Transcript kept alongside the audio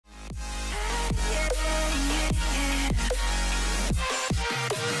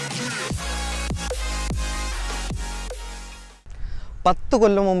10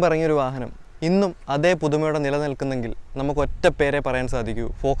 കൊല്ലം മുമ്പ് ഇറങ്ങിയൊരു വാഹനം ഇന്നും അതേ പുതുമയോടെ നിലനിൽക്കുന്നെങ്കിൽ നമുക്ക് ഒറ്റ പേരെ പറയാൻ സാധിക്കൂ,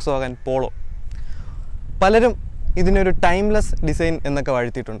 Volkswagen Polo. പലരും ഇതിനൊരു ടൈംലെസ് ഡിസൈൻ എന്നൊക്കെ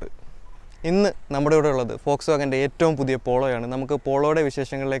വാഴ്ത്തിയിട്ടുണ്ട്. ഇന്ന് നമ്മുടെ ഇവിടെ ഉള്ളത് Volkswagenൻ്റെ ഏറ്റവും പുതിയ പോളോയാണ്. നമുക്ക് പോളോയുടെ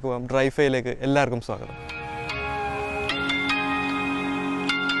വിശേഷങ്ങളിലേക്ക് പോകാം. ഡ്രൈഫൈയിലേക്ക് എല്ലാവർക്കും സ്വാഗതം.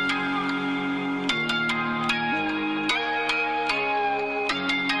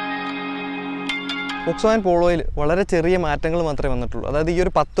 Volkswagen പോളോയിൽ വളരെ ചെറിയ മാറ്റങ്ങൾ മാത്രമേ വന്നിട്ടുള്ളൂ. അതായത് ഈ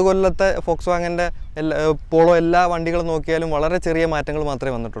ഒരു 10 കൊല്ലത്തെ Volkswagenൻ്റെ പോളോ എല്ലാ വണ്ടികളും നോക്കിയാലും വളരെ ചെറിയ മാറ്റങ്ങൾ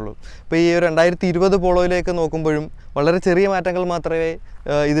മാത്രമേ വന്നിട്ടുള്ളൂ. ഇപ്പോൾ ഈ 2020 പോളോയിലേക്ക് നോക്കുമ്പോഴും വളരെ ചെറിയ മാറ്റങ്ങൾ മാത്രമേ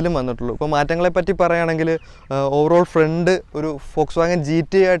ഇതിലും വന്നിട്ടുള്ളൂ. ഇപ്പോൾ മാറ്റങ്ങളെപ്പറ്റി പറയുകയാണെങ്കിൽ ഓവറോൾ ഫ്രണ്ട് ഒരു Volkswagen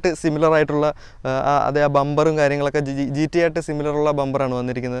GT ആയിട്ട് സിമിലർ ആയിട്ടുള്ള അതേ ആ ബമ്പറും കാര്യങ്ങളൊക്കെ GT ആയിട്ട് സിമിലറുള്ള ബമ്പറാണ്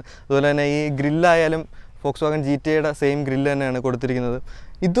വന്നിരിക്കുന്നത്. അതുപോലെ തന്നെ ഈ ഗ്രില്ലായാലും Volkswagen GTയുടെ സെയിം ഗ്രില്ല് തന്നെയാണ് കൊടുത്തിരിക്കുന്നത്.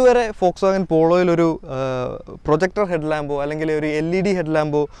 ഇതുവരെ Volkswagen പോളോയിൽ ഒരു പ്രൊജക്ടർ ഹെഡ് ലാമ്പോ അല്ലെങ്കിൽ ഒരു LED ഹെഡ്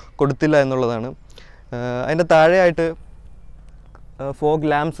ലാമ്പോ കൊടുത്തില്ല എന്നുള്ളതാണ്. അതിൻ്റെ താഴെയായിട്ട് ഫോഗ്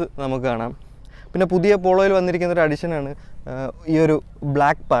ലാംപ്സ് നമുക്ക് കാണാം. പിന്നെ പുതിയ പോളോയിൽ വന്നിരിക്കുന്ന ഒരു അഡീഷനാണ് ഈ ഒരു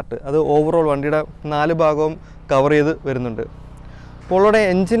ബ്ലാക്ക് പാർട്ട്. അത് ഓവറോൾ വണ്ടിയുടെ 4 ഭാഗവും കവർ ചെയ്ത് വരുന്നുണ്ട്. പോളോയുടെ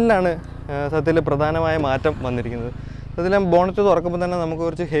എൻജിനിലാണ് സത്യത്തിൽ പ്രധാനമായ മാറ്റം വന്നിരിക്കുന്നത്. അതിൽ ബോണറ്റ് തുറക്കുമ്പോൾ തന്നെ നമുക്ക്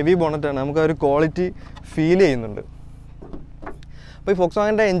കുറച്ച് ഹെവി ബോണറ്റാണ്, നമുക്ക് ആ ഒരു ക്വാളിറ്റി ഫീൽ ചെയ്യുന്നുണ്ട്. അപ്പോൾ ഈ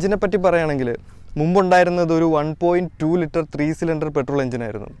Volkswagenൻ്റെ എഞ്ചിനെ പറ്റി പറയുകയാണെങ്കിൽ മുമ്പുണ്ടായിരുന്നത് ഒരു 1.2 ലിറ്റർ 3 സിലിണ്ടർ പെട്രോൾ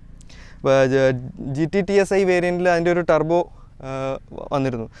എഞ്ചിനായിരുന്നു. GT/TSI വേരിയൻറ്റിൽ അതിൻ്റെ ഒരു ടർബോ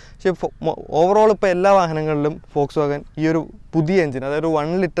വന്നിരുന്നു. പക്ഷേ ഓവറോൾ ഇപ്പോൾ എല്ലാ വാഹനങ്ങളിലും Volkswagen ഈ ഒരു പുതിയ എഞ്ചിൻ, അതായത്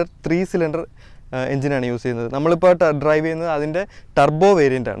 1 ലിറ്റർ 3 സിലിണ്ടർ എഞ്ചിനാണ് യൂസ് ചെയ്യുന്നത്. നമ്മളിപ്പോൾ ഡ്രൈവ് ചെയ്യുന്നത് അതിൻ്റെ ടർബോ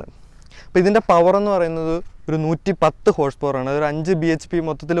വേരിയൻ്റാണ്. അപ്പോൾ ഇതിൻ്റെ പവർ എന്ന് പറയുന്നത് ഒരു 110 ഹോഴ്സ് പവറാണ്. അതൊരു 5 bhp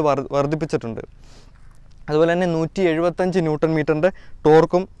മൊത്തത്തിൽ വർദ്ധിപ്പിച്ചിട്ടുണ്ട്. അതുപോലെ തന്നെ 175 ന്യൂട്ടൺ മീറ്ററിൻ്റെ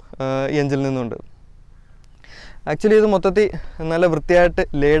ടോർക്കും ഈ എഞ്ചിനിൽ നിന്നുണ്ട്. ആക്ച്വലി ഇത് മൊത്തത്തിൽ നല്ല വൃത്തിയായിട്ട്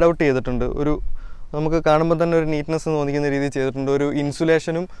ലേഡ് ഔട്ട് ചെയ്തിട്ടുണ്ട്. ഒരു നമുക്ക് കാണുമ്പോൾ തന്നെ ഒരു നീറ്റ്നെസ് തോന്നിക്കുന്ന രീതിയിൽ ചെയ്തിട്ടുണ്ട്. ഒരു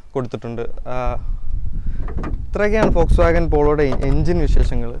ഇൻസുലേഷനും കൊടുത്തിട്ടുണ്ട്. ഇത്രയൊക്കെയാണ് Volkswagen പോളോയുടെ എൻജിൻ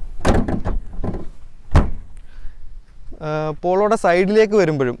വിശേഷങ്ങൾ. പോളോയുടെ സൈഡിലേക്ക്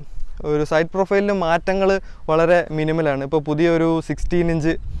വരുമ്പോഴും ഒരു സൈഡ് പ്രൊഫൈലിൽ മാറ്റങ്ങൾ വളരെ മിനിമലാണ്. ഇപ്പോൾ പുതിയൊരു 16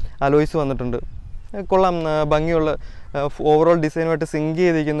 ഇഞ്ച് അലോയ്സ് വന്നിട്ടുണ്ട്. കൊള്ളാം, ഭംഗിയുള്ള ഓവറോൾ ഡിസൈനുമായിട്ട് സിങ്ക്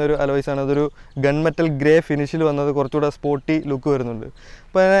ചെയ്തിരിക്കുന്ന ഒരു അലോയ്സാണ്. അതൊരു ഗൺ മെറ്റൽ ഗ്രേ ഫിനിഷിൽ വന്നത് കുറച്ചുകൂടെ സ്പോർട്ടി ലുക്ക് വരുന്നുണ്ട്.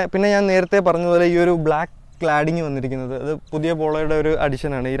 പിന്നെ ഞാൻ നേരത്തെ പറഞ്ഞതുപോലെ ഈ ഒരു ബ്ലാക്ക് ക്ലാഡിങ് വന്നിരിക്കുന്നത് അത് പുതിയ പോളോയുടെ ഒരു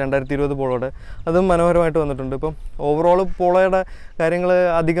അഡിഷനാണ്. ഈ 2020 പോളോയുടെ അതും മനോഹരമായിട്ട് വന്നിട്ടുണ്ട്. ഇപ്പം ഓവറോൾ പോളോയുടെ കാര്യങ്ങൾ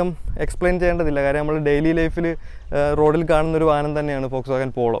അധികം എക്സ്പ്ലെയിൻ ചെയ്യേണ്ടതില്ല. കാര്യം നമ്മൾ ഡെയിലി ലൈഫിൽ റോഡിൽ കാണുന്നൊരു വാഹനം തന്നെയാണ്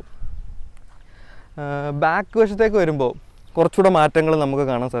Volkswagen പോളോ. ബാക്ക് വശത്തേക്ക് വരുമ്പോൾ കുറച്ചുകൂടെ മാറ്റങ്ങൾ നമുക്ക്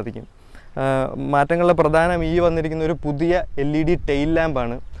കാണാൻ സാധിക്കും. മാറ്റങ്ങളുടെ പ്രധാനം ഈ വന്നിരിക്കുന്ന ഒരു പുതിയ LED ടെയിൽ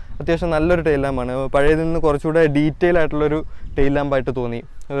ലാമ്പാണ്. അത്യാവശ്യം നല്ലൊരു ടെയിൽ ലാമ്പാണ്. പഴയതിൽ നിന്ന് കുറച്ചുകൂടെ ഡീറ്റെയിൽ ആയിട്ടുള്ളൊരു ടെയിൽ ലാമ്പായിട്ട് തോന്നി.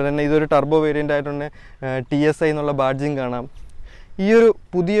 അതുപോലെ തന്നെ ഇതൊരു ടർബോ വേരിയൻ്റ് ആയിട്ടുതന്നെ TSI എന്നുള്ള ബാഡ്ജിങ് കാണാം. ഈ ഒരു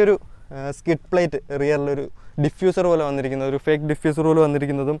പുതിയൊരു സ്കിഡ് പ്ലേറ്റ് റിയറിലൊരു ഡിഫ്യൂസർ പോലെ വന്നിരിക്കുന്നത്, ഒരു ഫേക്ക് ഡിഫ്യൂസർ പോലെ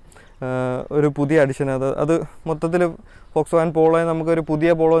വന്നിരിക്കുന്നതും ഒരു പുതിയ അഡിഷനാണ്. അത് മൊത്തത്തിൽ Volkswagen പോളോയെ നമുക്കൊരു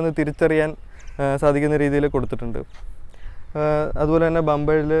പുതിയ പോളോ എന്ന് തിരിച്ചറിയാൻ സാധിക്കുന്ന രീതിയിൽ കൊടുത്തിട്ടുണ്ട്. അതുപോലെ തന്നെ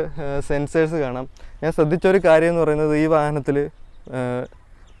ബമ്പറിൽ സെൻസേഴ്സ് കാണാം. ഞാൻ ശ്രദ്ധിച്ചൊരു കാര്യം എന്ന് പറയുന്നത് ഈ വാഹനത്തിൽ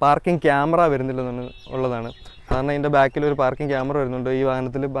പാർക്കിംഗ് ക്യാമറ വരുന്നില്ലെന്നാണ് ഉള്ളതാണ്. കാരണം ഇതിൻ്റെ ബാക്കിൽ ഒരു പാർക്കിംഗ് ക്യാമറ വരുന്നുണ്ട്. ഈ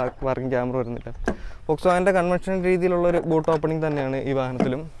വാഹനത്തിൽ പാർക്കിംഗ് ക്യാമറ വരുന്നില്ല. Volkswagenൻ്റെ കൺവെൻഷണൽ രീതിയിലുള്ളൊരു ബൂട്ട് ഓപ്പണിംഗ് തന്നെയാണ് ഈ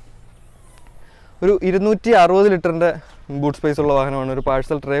വാഹനത്തിലും. ഒരു 260 ലിറ്ററിൻ്റെ ബൂട്ട് സ്പേസ് ഉള്ള വാഹനമാണ്. ഒരു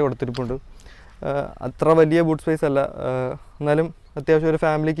പാഴ്സൽ ട്രേ കൊടുത്തിരിപ്പുണ്ട്. അത്ര വലിയ ബൂട്ട് സ്പേസ് അല്ല, എന്നാലും അത്യാവശ്യം ഒരു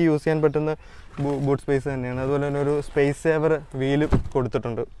ഫാമിലിക്ക് യൂസ് ചെയ്യാൻ പറ്റുന്ന ബൂട്ട് സ്പേസ് തന്നെയാണ്. അതുപോലെ തന്നെ ഒരു സ്പേസ് സേവർ വീല്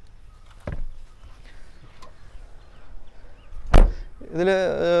കൊടുത്തിട്ടുണ്ട്. ഇതിൽ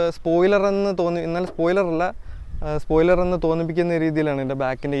സ്പോയിലർ എന്ന് എന്നാൽ സ്പോയിലർ എന്ന് തോന്നിപ്പിക്കുന്ന രീതിയിലാണ് എൻ്റെ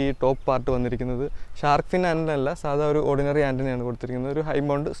ബാക്കിൻ്റെ ഈ ടോപ്പ് പാർട്ട് വന്നിരിക്കുന്നത്. ഷാർക്ക് ഫിൻ ആൻറ്റന അല്ല, സാധാ ഒരു ഓർഡിനറി ആൻറ്റനയാണ് കൊടുത്തിരിക്കുന്നത്. ഒരു ഹൈ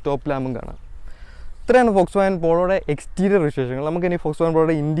മൗണ്ട് സ്റ്റോപ്പ് ലാമ്പും കാണാം. ഇത്രയാണ് Volkswagen പോളോയുടെ എക്സ്റ്റീരിയർ വിശേഷങ്ങൾ. നമുക്കിനി Volkswagen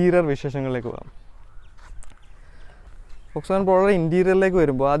പോളോയുടെ ഇൻറ്റീരിയർ വിശേഷങ്ങളിലേക്ക് പോകാം. Volkswagen പോളോയുടെ ഇൻറ്റീരിയറിലേക്ക്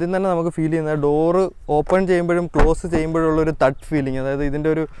വരുമ്പോൾ ആദ്യം തന്നെ നമുക്ക് ഫീൽ ചെയ്യുന്നത് ഡോറ് ഓപ്പൺ ചെയ്യുമ്പോഴും ക്ലോസ് ചെയ്യുമ്പോഴുള്ളൊരു തട്ട് ഫീലിംഗ്, അതായത് ഇതിൻ്റെ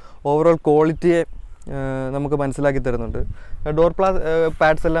ഒരു ഓവറോൾ ക്വാളിറ്റിയെ നമുക്ക് മനസ്സിലാക്കി തരുന്നുണ്ട്. ഡോർ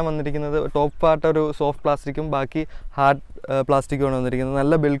പാഡ്സ് എല്ലാം വന്നിരിക്കുന്നത് ടോപ്പ് പാർട്ട് ഒരു സോഫ്റ്റ് പ്ലാസ്റ്റിക്കും ബാക്കി ഹാർഡ് പ്ലാസ്റ്റിക്കുമാണ് വന്നിരിക്കുന്നത്.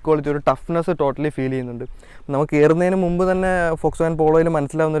 നല്ല ബിൽഡ് ക്വാളിറ്റി, ഒരു ടഫ്നെസ് ടോട്ടലി ഫീൽ ചെയ്യുന്നുണ്ട്. നമുക്ക് കയറുന്നതിന് മുമ്പ് തന്നെ Volkswagen പോളോയിൽ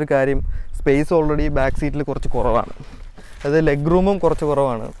മനസ്സിലാവുന്നൊരു കാര്യം, സ്പേസ് ഓൾറെഡി ബാക്ക് സീറ്റിൽ കുറച്ച് കുറവാണ്. അത് ലെഗ് റൂമും കുറച്ച്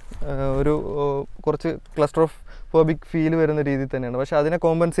കുറവാണ്. ഒരു കുറച്ച് ക്ലസ്ട്രോഫോബിക് ഫീൽ വരുന്ന രീതിയിൽ തന്നെയാണ്. പക്ഷേ അതിനെ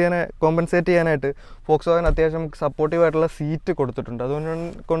കോമ്പൻസേറ്റ് ചെയ്യാനായിട്ട് Volkswagen അത്യാവശ്യം സപ്പോർട്ടീവായിട്ടുള്ള സീറ്റ് കൊടുത്തിട്ടുണ്ട്.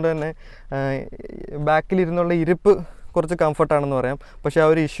 അതുകൊണ്ട് തന്നെ ബാക്കിലിരുന്നുള്ള ഇരിപ്പ് കുറച്ച് കംഫർട്ടാണെന്ന് പറയാം. പക്ഷേ ആ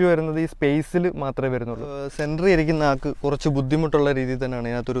ഒരു ഇഷ്യൂ വരുന്നത് ഈ സ്പേസിൽ മാത്രമേ വരുന്നുള്ളൂ. സെൻറ്ററിൽ ഇരിക്കുന്ന ആൾക്ക് കുറച്ച് ബുദ്ധിമുട്ടുള്ള രീതിയിൽ തന്നെയാണ്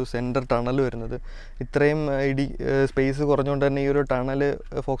ഇതിനകത്തൊരു സെൻറ്റർ ടണൽ വരുന്നത്. ഇത്രയും സ്പേസ് കുറഞ്ഞുകൊണ്ട് തന്നെ ഈ ഒരു ടണൽ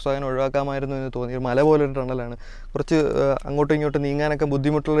ഫോക്സ്വാഗൻ ഒഴിവാക്കാമായിരുന്നു എന്ന് തോന്നി. ഒരു മല പോലൊരു ടണലാണ്. കുറച്ച് അങ്ങോട്ടും ഇങ്ങോട്ടും നീങ്ങാനൊക്കെ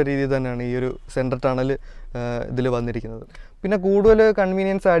ബുദ്ധിമുട്ടുള്ള രീതിയിൽ തന്നെയാണ് ഈ ഒരു സെൻറ്റർ ടണൽ ഇതിൽ വന്നിരിക്കുന്നത്. പിന്നെ കൂടുതൽ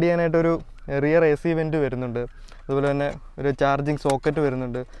convenience add ചെയ്യാനായിട്ടൊരു rear AC went വരുന്നുണ്ട്. അതുപോലെ തന്നെ ഒരു ചാർജിങ് സോക്കറ്റ്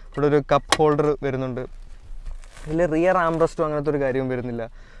വരുന്നുണ്ട്. ഇവിടെ ഒരു കപ്പ് ഹോൾഡർ വരുന്നുണ്ട്. ഇതിൽ റിയർ ആംറെസ്റ്റോ അങ്ങനത്തെ ഒരു കാര്യവും വരുന്നില്ല.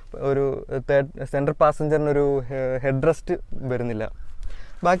 ഒരു സെൻട്രൽ പാസഞ്ചറിനൊരു ഹെഡ് റെസ്റ്റ് വരുന്നില്ല.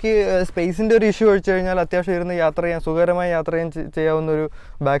 ബാക്കി സ്പേസിൻ്റെ ഒരു ഇഷ്യൂ ഒഴിച്ചു കഴിഞ്ഞാൽ അത്യാവശ്യം ഇരുന്ന് യാത്ര ചെയ്യാൻ സുഖകരമായി യാത്ര ചെയ്യാവുന്ന ഒരു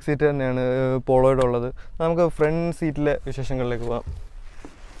ബാക്ക് സീറ്റ് തന്നെയാണ് പോളോയുടെ ഉള്ളത്. നമുക്ക് ഫ്രണ്ട് സീറ്റിലെ വിശേഷങ്ങളിലേക്ക് പോകാം.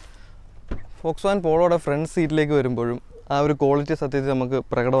 ഫോക്സ്വാഗൻ പോളോയുടെ ഫ്രണ്ട് സീറ്റിലേക്ക് വരുമ്പോഴും ആ ഒരു ക്വാളിറ്റി സത്യത്തിൽ നമുക്ക്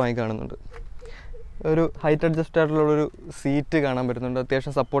പ്രകടമായി കാണുന്നുണ്ട്. ഒരു ഹൈറ്റ് അഡ്ജസ്റ്റ് ആയിട്ടുള്ളൊരു സീറ്റ് കാണാൻ പറ്റുന്നുണ്ട്.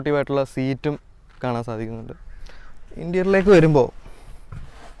 അത്യാവശ്യം സപ്പോർട്ടീവായിട്ടുള്ള സീറ്റും കാണാൻ സാധിക്കുന്നുണ്ട്. ഇൻറ്റീരിയറിലേക്ക് വരുമ്പോൾ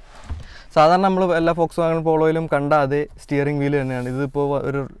സാധാരണ നമ്മൾ എല്ലാ ഫോക്സ്വാഗൻ പോളോയിലും കണ്ട അതേ സ്റ്റിയറിംഗ് വീല് തന്നെയാണ്. ഇതിപ്പോൾ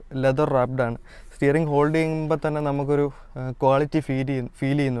ഒരു ലെതർ റാപ്ഡാണ്. സ്റ്റിയറിംഗ് ഹോൾഡ് ചെയ്യുമ്പോൾ തന്നെ നമുക്കൊരു ക്വാളിറ്റി ഫീൽ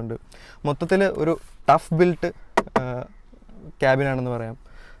ചെയ്യുന്നുണ്ട്. മൊത്തത്തിൽ ഒരു ടഫ് ബിൽട്ട് ക്യാബിനാണെന്ന് പറയാം.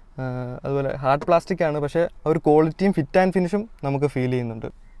 അതുപോലെ ഹാർഡ് പ്ലാസ്റ്റിക് ആണ്, പക്ഷേ ഒരു ക്വാളിറ്റിയും ഫിറ്റ് ആൻഡ് ഫിനിഷും നമുക്ക് ഫീൽ ചെയ്യുന്നുണ്ട്.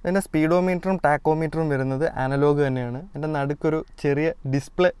 അതിൻ്റെ സ്പീഡോമീറ്ററും ടാക്കോമീറ്ററും വരുന്നത് അനലോഗ് തന്നെയാണ്. എൻ്റെ നടുക്കൊരു ചെറിയ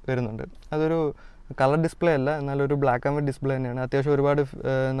ഡിസ്പ്ലേ വരുന്നുണ്ട്. അതൊരു കളർ ഡിസ്പ്ലേ അല്ല, എന്നാലൊരു ബ്ലാക്ക് ആൻഡ് വൈറ്റ് ഡിസ്പ്ലേ തന്നെയാണ്. അത്യാവശ്യം ഒരുപാട്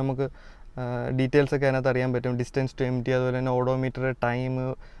നമുക്ക് ഡീറ്റെയിൽസൊക്കെ അതിനകത്ത് അറിയാൻ പറ്റും. ഡിസ്റ്റൻസ് ടു എംറ്റി, അതുപോലെ തന്നെ ഓഡോമീറ്റർ, ടൈം,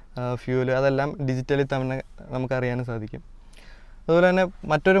 ഫ്യൂല്, അതെല്ലാം ഡിജിറ്റലി തന്നെ നമുക്ക് അറിയാനും സാധിക്കും. അതുപോലെ തന്നെ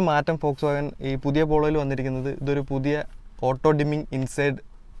മറ്റൊരു മാറ്റം ഫോക്സ്വാഗൻ ഈ പുതിയ പോളോയിൽ വന്നിരിക്കുന്നത്, ഇതൊരു പുതിയ auto dimming inside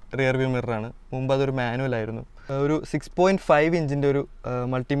rear view മിററാണ്. മുമ്പ് അതൊരു മാനുവൽ ആയിരുന്നു. ഒരു 6.5 ഇഞ്ചിൻ്റെ ഒരു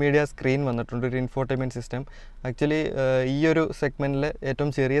മൾട്ടിമീഡിയ സ്ക്രീൻ വന്നിട്ടുണ്ട്, ഒരു ഇൻഫോർടൈൻമെൻറ്റ് സിസ്റ്റം. ആക്ച്വലി ഈ ഒരു സെഗ്മെൻറ്റിലെ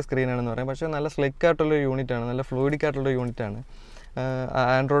ഏറ്റവും ചെറിയ സ്ക്രീനാണെന്ന് പറയാം. പക്ഷേ നല്ല സ്ലിക്ക് ആയിട്ടുള്ളൊരു യൂണിറ്റാണ്, നല്ല ഫ്ലൂയിഡിക് ആയിട്ടുള്ള യൂണിറ്റാണ്.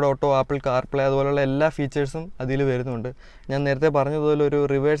 ആൻഡ്രോയിഡ് ഓട്ടോ, ആപ്പിൾ കാർപ്ലേ അതുപോലുള്ള എല്ലാ ഫീച്ചേഴ്സും അതിൽ വരുന്നുണ്ട്. ഞാൻ നേരത്തെ പറഞ്ഞതുപോലെ ഒരു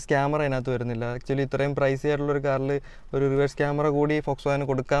റിവേഴ്സ് ക്യാമറ അതിനകത്ത് വരുന്നില്ല. ആക്ച്വലി ഇത്രയും പ്രൈസി ആയിട്ടുള്ളൊരു കാറിൽ ഒരു റിവേഴ്സ് ക്യാമറ കൂടി ഫോക്സ്വാഗന്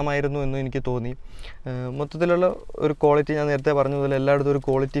കൊടുക്കാമായിരുന്നു എന്ന് എനിക്ക് തോന്നി. മൊത്തത്തിലുള്ള ഒരു ക്വാളിറ്റി ഞാൻ നേരത്തെ പറഞ്ഞതുപോലെ എല്ലായിടത്തും ഒരു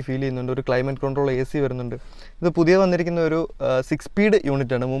ക്വാളിറ്റി ഫീൽ ചെയ്യുന്നുണ്ട്. ഒരു ക്ലൈമറ്റ് കൺട്രോൾ AC വരുന്നുണ്ട്. ഇത് പുതിയ വന്നിരിക്കുന്ന ഒരു 6 സ്പീഡ്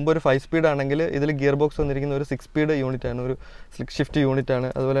യൂണിറ്റാണ്. മുമ്പ് ഒരു 5 സ്പീഡ് ആണെങ്കിൽ ഇതിൽ ഗിയർ ബോക്സ് വന്നിരിക്കുന്ന ഒരു 6 സ്പീഡ് യൂണിറ്റാണ്, ഒരു സ്ലിക്ക് ഷിഫ്റ്റ് യൂണിറ്റാണ്.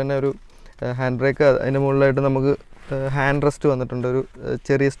 അതുപോലെ തന്നെ ഒരു ഹാൻഡ് ബ്രേക്ക്, അതിൻ്റെ മുകളിലായിട്ട് നമുക്ക് ഹാൻഡ് റെസ്റ്റ് വന്നിട്ടുണ്ട്. ഒരു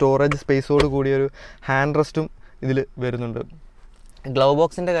ചെറിയ സ്റ്റോറേജ് സ്പേസോട് കൂടിയ ഒരു ഹാൻഡ് റെസ്റ്റും ഇതിൽ വരുന്നുണ്ട്. ഗ്ലൗ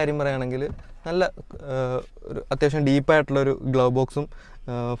ബോക്സിൻ്റെ കാര്യം പറയുകയാണെങ്കിൽ നല്ല ഒരു അത്യാവശ്യം ഡീപ്പായിട്ടുള്ളൊരു ഗ്ലൗ ബോക്സും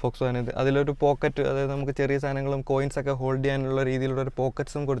ഫോക്സ്വാഗന്. അതിലൊരു പോക്കറ്റ്, അതായത് നമുക്ക് ചെറിയ സാധനങ്ങളും കോയിൻസൊക്കെ ഹോൾഡ് ചെയ്യാനുള്ള രീതിയിലുള്ള ഒരു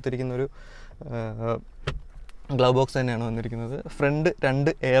പോക്കറ്റ്സും കൊടുത്തിരിക്കുന്ന ഒരു ഗ്ലൗ ബോക്സ് തന്നെയാണ് വന്നിരിക്കുന്നത്. ഫ്രണ്ട്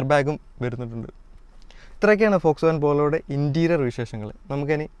 2 എയർ ബാഗും വരുന്നുണ്ട്. ഇത്രയൊക്കെയാണ് ഫോക്സ്വാഗൻ പോളോയുടെ ഇൻറ്റീരിയർ വിശേഷങ്ങൾ.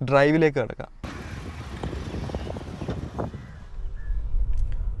 നമുക്കിനി ഡ്രൈവിലേക്ക് കിടക്കാം.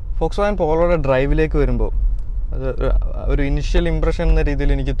 ഫോക്സ്വാഗൻ പോളോയുടെ ഡ്രൈവിലേക്ക് വരുമ്പോൾ അത് ഒരു ഇനിഷ്യൽ ഇംപ്രഷൻ എന്ന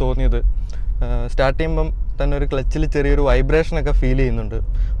രീതിയിൽ എനിക്ക് തോന്നിയത്, സ്റ്റാർട്ട് ചെയ്യുമ്പം തന്നെ ഒരു ക്ലച്ചിൽ ചെറിയൊരു വൈബ്രേഷനൊക്കെ ഫീൽ ചെയ്യുന്നുണ്ട്.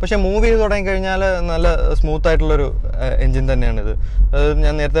 പക്ഷേ മൂവ് ചെയ്ത് തുടങ്ങിക്കഴിഞ്ഞാൽ നല്ല സ്മൂത്തായിട്ടുള്ളൊരു എൻജിൻ തന്നെയാണിത്.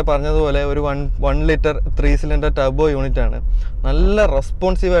 ഞാൻ നേരത്തെ പറഞ്ഞതുപോലെ ഒരു 1 ലിറ്റർ 3 സിലിണ്ടർ ടർബോ യൂണിറ്റാണ്. നല്ല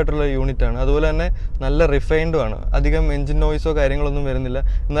റെസ്പോൺസീവായിട്ടുള്ള യൂണിറ്റാണ്. അതുപോലെ തന്നെ നല്ല റിഫൈൻഡും ആണ്. അധികം എൻജിൻ നോയ്സോ കാര്യങ്ങളൊന്നും വരുന്നില്ല.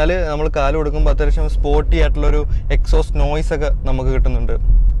 എന്നാൽ നമ്മൾ കാല് കൊടുക്കുമ്പോൾ അത്യാവശ്യം സ്പോർട്ടി ആയിട്ടുള്ളൊരു എക്സോസ്റ്റ് നോയ്സൊക്കെ നമുക്ക് കിട്ടുന്നുണ്ട്.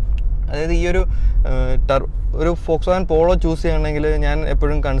 അതായത് ഈ ഒരു ഫോക്സ്വാഗൻ പോളോ ചൂസ് ചെയ്യണമെങ്കിൽ ഞാൻ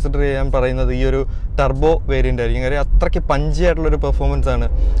എപ്പോഴും കൺസിഡർ ചെയ്യാൻ പറയുന്നത് ഈ ഒരു ടർബോ വേരിയൻ്റ് ആയിരിക്കും. കാര്യം അത്രയ്ക്ക് പഞ്ചി ആയിട്ടുള്ളൊരു പെർഫോമൻസാണ്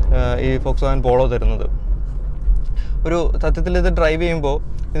ഈ ഫോക്സ്വാഗൻ പോളോ തരുന്നത്. ഒരു സത്യത്തിൽ ഇത് ഡ്രൈവ് ചെയ്യുമ്പോൾ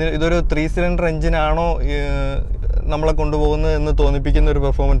ഇതൊരു 3 സിലിണ്ടർ എഞ്ചിനാണോ നമ്മളെ കൊണ്ടുപോകുന്നത് എന്ന് തോന്നിപ്പിക്കുന്ന ഒരു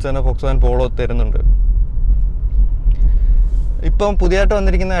പെർഫോമൻസ് തന്നെ ഫോക്സ്വാഗൻ പോളോ തരുന്നുണ്ട്. ഇപ്പം പുതിയതായിട്ട്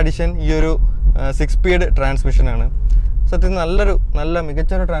വന്നിരിക്കുന്ന അഡിഷൻ ഈ ഒരു 6 സ്പീഡ് ട്രാൻസ്മിഷനാണ്. സത്യത്തിൽ നല്ല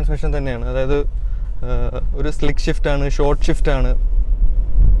മികച്ചൊരു ട്രാൻസ്മിഷൻ തന്നെയാണ്. അതായത് ഒരു സ്ലിക്ക് ഷിഫ്റ്റാണ്, ഷോർട്ട് ഷിഫ്റ്റാണ്.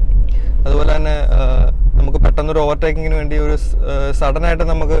 അതുപോലെ തന്നെ നമുക്ക് പെട്ടെന്നൊരു ഓവർടേക്കിങ്ങിന് വേണ്ടി ഒരു സഡനായിട്ട്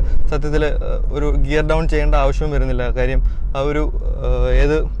നമുക്ക് സത്യത്തിൽ ഒരു ഗിയർ ഡൗൺ ചെയ്യേണ്ട ആവശ്യവും വരുന്നില്ല. കാര്യം ആ ഒരു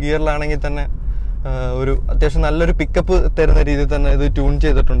ഏത് ഗിയറിലാണെങ്കിൽ തന്നെ ഒരു അത്യാവശ്യം നല്ലൊരു പിക്കപ്പ് തരുന്ന രീതിയിൽ തന്നെ ഇത് ട്യൂൺ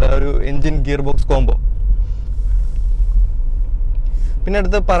ചെയ്തിട്ടുണ്ട്, ആ ഒരു എൻജിൻ ഗിയർ ബോക്സ് കോംബോ. പിന്നെ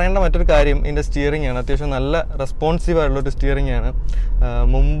അടുത്ത് പറയേണ്ട മറ്റൊരു കാര്യം ഇതിൻ്റെ സ്റ്റിയറിംഗ് ആണ്. അത്യാവശ്യം നല്ല റെസ്പോൺസീവ് ആയിട്ടുള്ളൊരു സ്റ്റിയറിംഗ് ആണ്.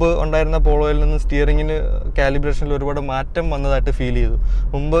 മുമ്പ് ഉണ്ടായിരുന്ന പോളോയിൽ നിന്ന് സ്റ്റിയറിങ്ങിന് കാലിബ്രേഷനിൽ ഒരുപാട് മാറ്റം വന്നതായിട്ട് ഫീൽ ചെയ്തു.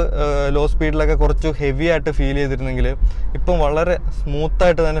 മുമ്പ് ലോ സ്പീഡിലൊക്കെ കുറച്ച് ഹെവി ആയിട്ട് ഫീൽ ചെയ്തിരുന്നെങ്കിൽ ഇപ്പം വളരെ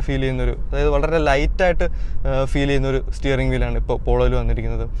സ്മൂത്തായിട്ട് തന്നെ ഫീൽ ചെയ്യുന്നൊരു, അതായത് വളരെ ലൈറ്റായിട്ട് ഫീൽ ചെയ്യുന്നൊരു സ്റ്റിയറിംഗ് വീലാണ് ഇപ്പോൾ പോളോയിൽ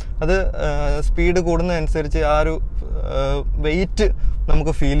വന്നിരിക്കുന്നത്. അത് സ്പീഡ് കൂടുന്നതനുസരിച്ച് ആ ഒരു വെയിറ്റ്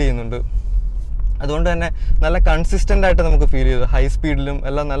നമുക്ക് ഫീൽ ചെയ്യുന്നുണ്ട്. അതുകൊണ്ട് തന്നെ നല്ല കൺസിസ്റ്റൻ്റ് ആയിട്ട് നമുക്ക് ഫീൽ ചെയ്തു. ഹൈ സ്പീഡിലും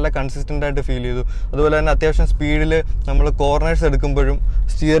എല്ലാം നല്ല കൺസിസ്റ്റൻ്റ് ആയിട്ട് ഫീൽ ചെയ്തു. അതുപോലെ തന്നെ അത്യാവശ്യം സ്പീഡിൽ നമ്മൾ കോർണേഴ്സ് എടുക്കുമ്പോഴും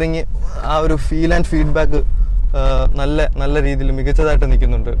സ്റ്റിയറിങ് ആ ഒരു ഫീൽ ആൻഡ് ഫീഡ്ബാക്ക് നല്ല രീതിയിൽ മികച്ചതായിട്ട്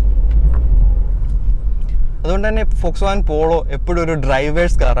നിൽക്കുന്നുണ്ട്. അതുകൊണ്ട് തന്നെ Volkswagen പോളോ എപ്പോഴും ഒരു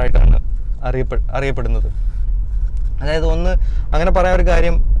ഡ്രൈവേഴ്സ് കാറായിട്ടാണ് അറിയപ്പെടുന്നത്. അതായത് അങ്ങനെ പറയാൻ ഒരു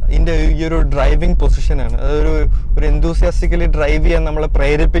കാര്യം ഇതിൻ്റെ ഈ ഒരു ഡ്രൈവിംഗ് പൊസിഷനാണ്. അതൊരു എന്തൂസിയാസ്റ്റിക്കലി ഡ്രൈവ് ചെയ്യാൻ നമ്മളെ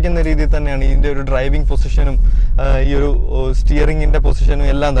പ്രേരിപ്പിക്കുന്ന രീതിയിൽ തന്നെയാണ് ഇതിൻ്റെ ഒരു ഡ്രൈവിംഗ് പൊസിഷനും ഈ ഒരു സ്റ്റിയറിങ്ങിൻ്റെ പൊസിഷനും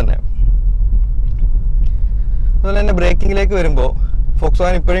എല്ലാം തന്നെ. അതുപോലെ തന്നെ ബ്രേക്കിങ്ങിലേക്ക് വരുമ്പോൾ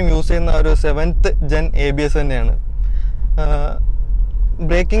Volkswagen ഇപ്പോഴും യൂസ് ചെയ്യുന്ന ഒരു 7th Gen ABS തന്നെയാണ്.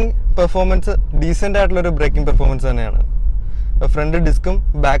 ബ്രേക്കിംഗ് പെർഫോമൻസ് ഡീസൻ്റ് ആയിട്ടുള്ളൊരു ബ്രേക്കിംഗ് പെർഫോമൻസ് തന്നെയാണ്. ഫ്രണ്ട് ഡിസ്കും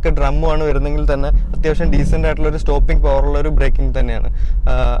ബാക്ക് ഡ്രമ്മുമാണ് വരുന്നെങ്കിൽ തന്നെ അത്യാവശ്യം ഡീസൻ്റ് ആയിട്ടുള്ളൊരു സ്റ്റോപ്പിംഗ് പവറുള്ളൊരു ബ്രേക്കിംഗ് തന്നെയാണ്.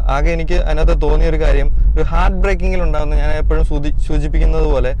 ആകെ എനിക്ക് അതിനകത്ത് തോന്നിയൊരു കാര്യം, ഒരു ഹാർഡ് ബ്രേക്കിങ്ങിൽ ഉണ്ടാകുന്ന, ഞാൻ എപ്പോഴും സൂചിപ്പിക്കുന്നത്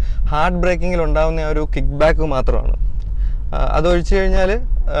പോലെ ഹാർഡ് ബ്രേക്കിങ്ങിൽ ഉണ്ടാകുന്ന ഒരു കിക്ക് ബാക്ക് മാത്രമാണ്. അതൊഴിച്ചു കഴിഞ്ഞാൽ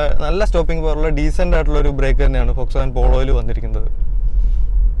നല്ല സ്റ്റോപ്പിംഗ് പവറുള്ള ഡീസൻ്റ് ആയിട്ടുള്ളൊരു ബ്രേക്ക് തന്നെയാണ് Volkswagen പോളോയിൽ വന്നിരിക്കുന്നത്.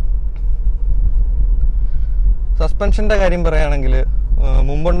 സസ്പെൻഷൻ്റെ കാര്യം പറയുകയാണെങ്കിൽ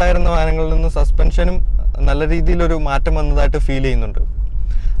മുമ്പുണ്ടായിരുന്ന വാഹനങ്ങളിൽ നിന്ന് സസ്പെൻഷനും നല്ല രീതിയിലൊരു മാറ്റം വന്നതായിട്ട് ഫീൽ ചെയ്യുന്നുണ്ട്.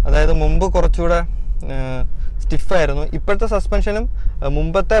 അതായത് മുമ്പ് കുറച്ചുകൂടെ സ്റ്റിഫായിരുന്നു. ഇപ്പോഴത്തെ സസ്പെൻഷനും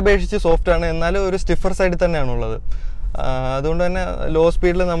മുമ്പത്തെ അപേക്ഷിച്ച് സോഫ്റ്റാണ്, എന്നാലും ഒരു സ്റ്റിഫർ സൈഡിൽ തന്നെയാണുള്ളത്. അതുകൊണ്ട് തന്നെ ലോ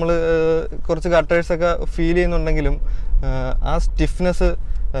സ്പീഡിൽ നമ്മൾ കുറച്ച് കട്ടേഴ്സൊക്കെ ഫീൽ ചെയ്യുന്നുണ്ടെങ്കിലും ആ സ്റ്റിഫ്നെസ്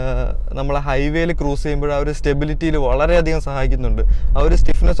നമ്മളെ ഹൈവേയിൽ ക്രൂസ് ചെയ്യുമ്പോൾ ആ ഒരു സ്റ്റെബിലിറ്റിയിൽ വളരെയധികം സഹായിക്കുന്നുണ്ട്. ആ ഒരു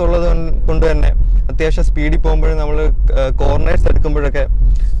സ്റ്റിഫ്നെസ് ഉള്ളത് കൊണ്ട് തന്നെ അത്യാവശ്യം സ്പീഡിൽ പോകുമ്പോഴും നമ്മൾ കോർണേഴ്സ് എടുക്കുമ്പോഴൊക്കെ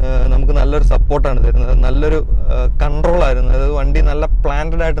നമുക്ക് നല്ലൊരു സപ്പോർട്ടാണ് തരുന്നത്. നല്ലൊരു കൺട്രോളായിരുന്നു. അതായത് വണ്ടി നല്ല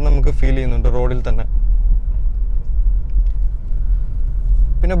പ്ലാൻഡ് ആയിട്ട് നമുക്ക് ഫീൽ ചെയ്യുന്നുണ്ട് റോഡിൽ തന്നെ.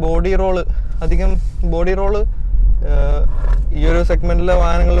 പിന്നെ ബോഡി റോള് ഈ ഒരു സെഗ്മെൻറ്റിലെ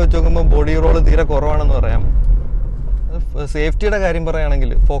വാഹനങ്ങൾ വെച്ച് നോക്കുമ്പോൾ ബോഡി റോള് തീരെ കുറവാണെന്ന് പറയാം. സേഫ്റ്റിയുടെ കാര്യം പറയുകയാണെങ്കിൽ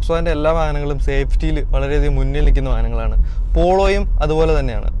Volkswagenൻ്റെ എല്ലാ വാഹനങ്ങളും സേഫ്റ്റിയിൽ വളരെയധികം മുന്നിൽ നിൽക്കുന്ന വാഹനങ്ങളാണ്. പോളോയും അതുപോലെ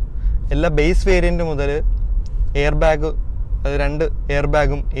തന്നെയാണ്. എല്ലാ ബേസ് വേരിയൻറ്റ് മുതൽ എയർ ബാഗ്, അത് 2 എയർ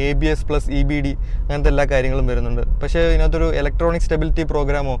ബാഗും ABS പ്ലസ് EBD അങ്ങനത്തെ എല്ലാ കാര്യങ്ങളും വരുന്നുണ്ട്. പക്ഷേ ഇതിനകത്തൊരു ഇലക്ട്രോണിക് സ്റ്റെബിലിറ്റി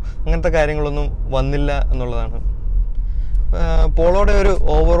പ്രോഗ്രാമോ അങ്ങനത്തെ കാര്യങ്ങളൊന്നും വന്നില്ല എന്നുള്ളതാണ്. പോളോയുടെ ഒരു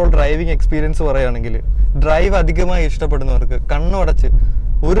ഓവറോൾ ഡ്രൈവിംഗ് എക്സ്പീരിയൻസ് പറയുകയാണെങ്കിൽ ഡ്രൈവ് അധികമായി ഇഷ്ടപ്പെടുന്നവർക്ക് കണ്ണുടച്ച്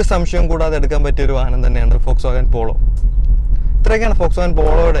ഒരു സംശയവും കൂടാതെ എടുക്കാൻ പറ്റിയൊരു വാഹനം തന്നെയാണ് Volkswagen പോളോ. ഇത്രയൊക്കെയാണ് Volkswagen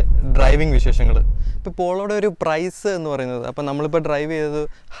പോളോയുടെ ഡ്രൈവിംഗ് വിശേഷങ്ങൾ. ഇപ്പോൾ പോളോയുടെ ഒരു പ്രൈസ് എന്ന് പറയുന്നത്, അപ്പോൾ നമ്മളിപ്പോൾ ഡ്രൈവ് ചെയ്തത്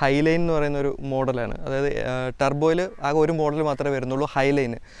ഹൈലൈൻ എന്ന് പറയുന്ന ഒരു മോഡലാണ്. അതായത് ടർബോയിൽ ആകെ ഒരു മോഡൽ മാത്രമേ വരുന്നുള്ളൂ,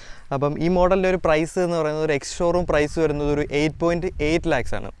 ഹൈലൈന്. അപ്പം ഈ മോഡലിൻ്റെ ഒരു പ്രൈസ് എന്ന് പറയുന്നത്, ഒരു എക്സ് ഷോറൂം പ്രൈസ് വരുന്നത് ഒരു 8.8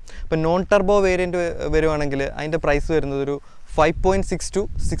 lakhs ആണ്. അപ്പോൾ നോൺ ടർബോ വേരിയൻറ്റ് വരുവാണെങ്കിൽ അതിൻ്റെ പ്രൈസ് വരുന്നത് ഒരു 5.6 to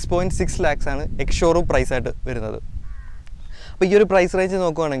 6.6 lakhs ആണ് എക്സ് ഷോറൂം പ്രൈസായിട്ട് വരുന്നത്. അപ്പോൾ ഈ ഒരു പ്രൈസ് റേഞ്ച്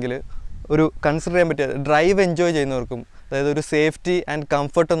നോക്കുകയാണെങ്കിൽ ഒരു കൺസിഡർ ചെയ്യാൻ പറ്റിയ, ഡ്രൈവ് എൻജോയ് ചെയ്യുന്നവർക്കും, അതായത് ഒരു സേഫ്റ്റി ആൻഡ്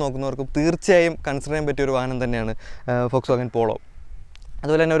കംഫർട്ട് നോക്കുന്നവർക്കും തീർച്ചയായും കൺസിഡർ ചെയ്യാൻ പറ്റിയ ഒരു വാഹനം തന്നെയാണ് Volkswagen പോളോ.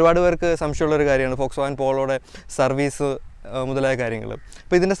 അതുപോലെ തന്നെ ഒരുപാട് പേർക്ക് സംശയമുള്ളൊരു കാര്യമാണ് Volkswagen പോളോയുടെ സർവീസ് മുതലായ കാര്യങ്ങൾ.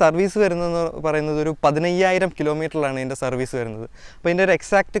 അപ്പോൾ ഇതിൻ്റെ സർവീസ് വരുന്നതെന്ന് പറയുന്നത് ഒരു 15,000 കിലോമീറ്ററിലാണ് ഇതിൻ്റെ സർവീസ് വരുന്നത്. അപ്പോൾ ഇതിൻ്റെ ഒരു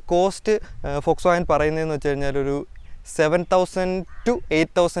എക്സാക്റ്റ് കോസ്റ്റ് Volkswagen പറയുന്നതെന്ന് വെച്ച് കഴിഞ്ഞാൽ ഒരു 7,000 to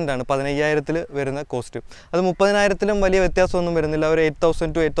 8,000 ആണ് 15,000 വരുന്ന കോസ്റ്റ്. അത് 30,000 വലിയ വ്യത്യാസമൊന്നും വരുന്നില്ല. ഒരു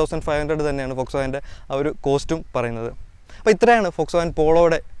 8,000 to 8,500 തന്നെയാണ് Volkswagenൻ്റെ ആ ഒരു കോസ്റ്റും പറയുന്നത്. അപ്പോൾ ഇത്രയാണ് Volkswagen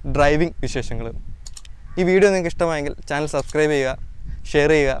പോളോയുടെ ഡ്രൈവിംഗ് വിശേഷങ്ങൾ. ഈ വീഡിയോ നിങ്ങൾക്ക് ഇഷ്ടമായെങ്കിൽ ചാനൽ സബ്സ്ക്രൈബ് ചെയ്യുക,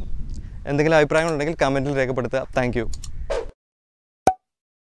 ഷെയർ ചെയ്യുക. എന്തെങ്കിലും അഭിപ്രായങ്ങളുണ്ടെങ്കിൽ കമൻറ്റിൽ രേഖപ്പെടുത്തുക. Thank you.